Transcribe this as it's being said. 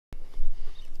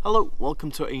Hello,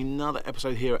 welcome to another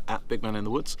episode here at Big Man in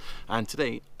the Woods, and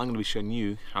today I'm going to be showing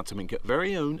you how to make your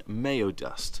very own mayo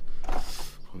dust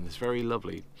from this very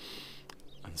lovely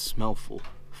and smellful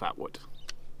fatwood.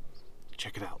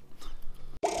 Check it out.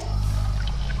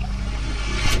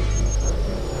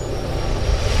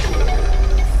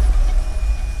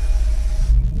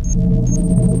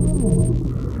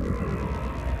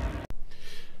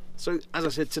 So as I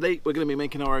said, today we're going to be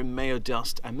making our own mayo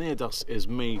dust, and mayo dust is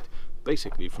made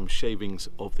basically from shavings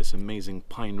of this amazing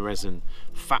pine resin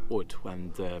fatwood,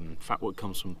 and fatwood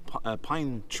comes from a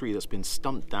pine tree that's been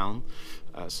stumped down,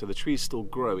 so the tree is still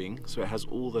growing, so it has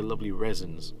all the lovely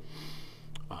resins.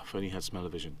 Oh, if only you had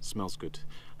smell-o-vision. Smells good.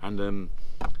 And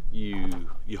you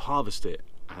harvest it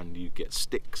and you get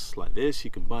sticks like this. You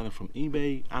can buy them from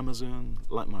eBay, Amazon,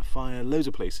 Light My Fire, loads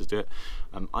of places do it.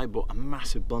 I bought a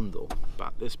massive bundle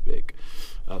about this big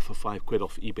for £5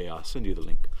 off eBay. I'll send you the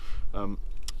link.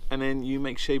 And then you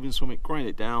make shavings from it, grind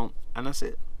it down, and that's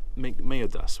it. Make mayo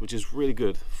dust, which is really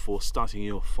good for starting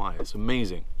your fire. It's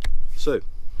amazing. So,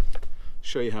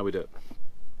 show you how we do it.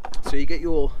 So you get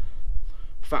your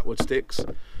fatwood sticks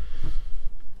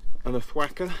and a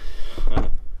thwacker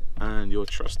and your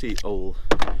trusty old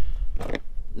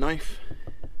knife,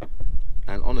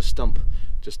 and on a stump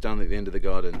just down at the end of the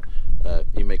garden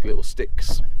you make little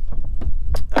sticks.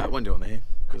 I won't do it on here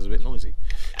because it's a bit noisy.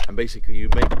 And basically you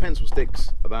make pencil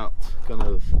sticks about kind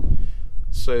of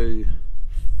so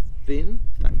thin,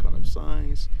 that kind of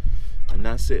size, and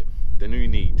that's it. Then you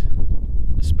need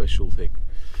a special thing.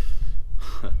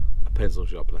 A pencil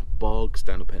sharpener, bog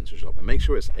standard pencil sharpener. Make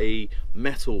sure it's a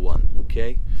metal one,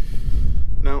 okay?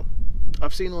 Now,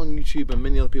 I've seen on YouTube and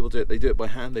many other people do it. They do it by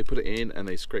hand. They put it in and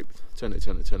they scrape, turn it,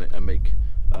 and make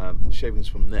shavings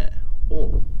from there.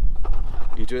 Or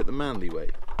you do it the manly way.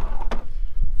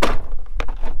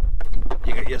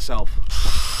 You get yourself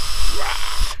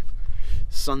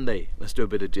Sunday. Let's do a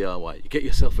bit of DIY. You get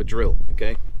yourself a drill,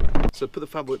 okay? So put the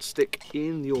fatwood stick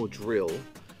in your drill.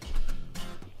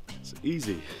 It's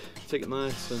easy. Take it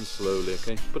nice and slowly,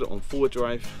 okay? Put it on forward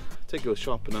drive. Take your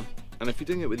sharpener. And if you're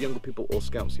doing it with younger people or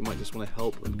scouts, you might just want to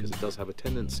help them because it does have a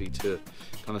tendency to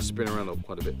kind of spin around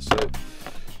quite a bit. So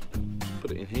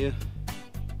put it in here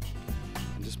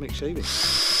and just make shavings.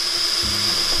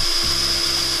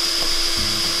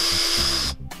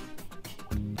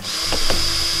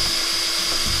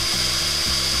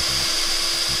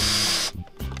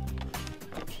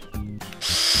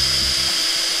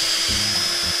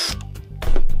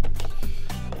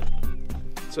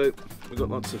 So we've got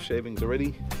lots of shavings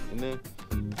already in there.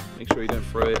 Make sure you don't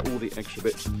throw all the extra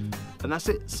bits. And that's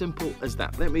it, simple as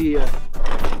that. Let me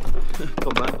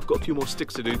come back. I've got a few more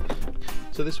sticks to do.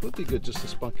 So this would be good just to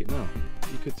spark it now.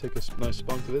 You could take a nice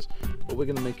spark to this, but we're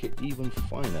going to make it even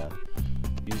finer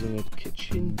using a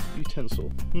kitchen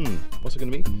utensil. What's it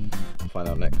going to be? We'll find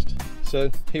out next. So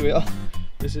here we are.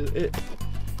 This is it.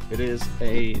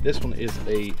 This one is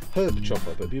a herb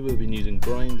chopper, but people have been using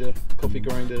coffee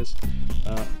grinders,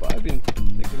 but I've been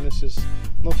thinking this is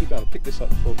not too bad. I picked this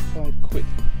up for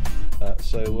 £5.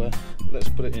 So let's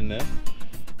put it in there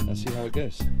and see how it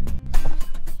goes.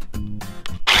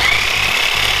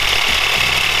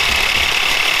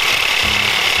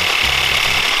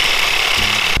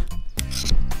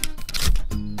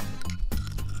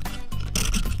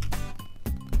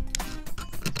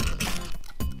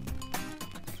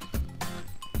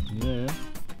 There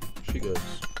she goes.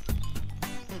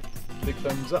 Big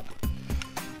thumbs up.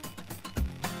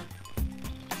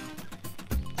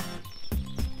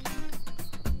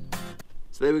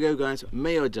 So there we go, guys.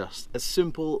 Mayo dust, as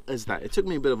simple as that. It took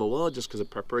me a bit of a while just because of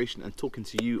preparation and talking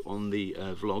to you on the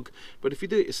vlog, but if you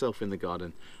do it yourself in the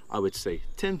garden, I would say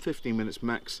 10-15 minutes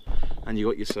max, and you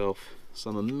got yourself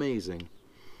some amazing,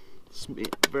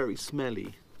 very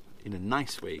smelly, in a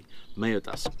nice way, mayo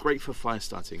dust. Great for fire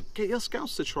starting. Get your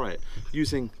scouts to try it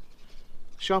using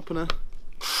sharpener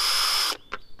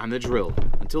and the drill.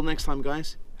 Until next time,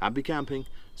 guys, happy camping.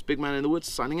 It's Big Man in the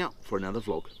Woods signing out for another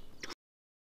vlog.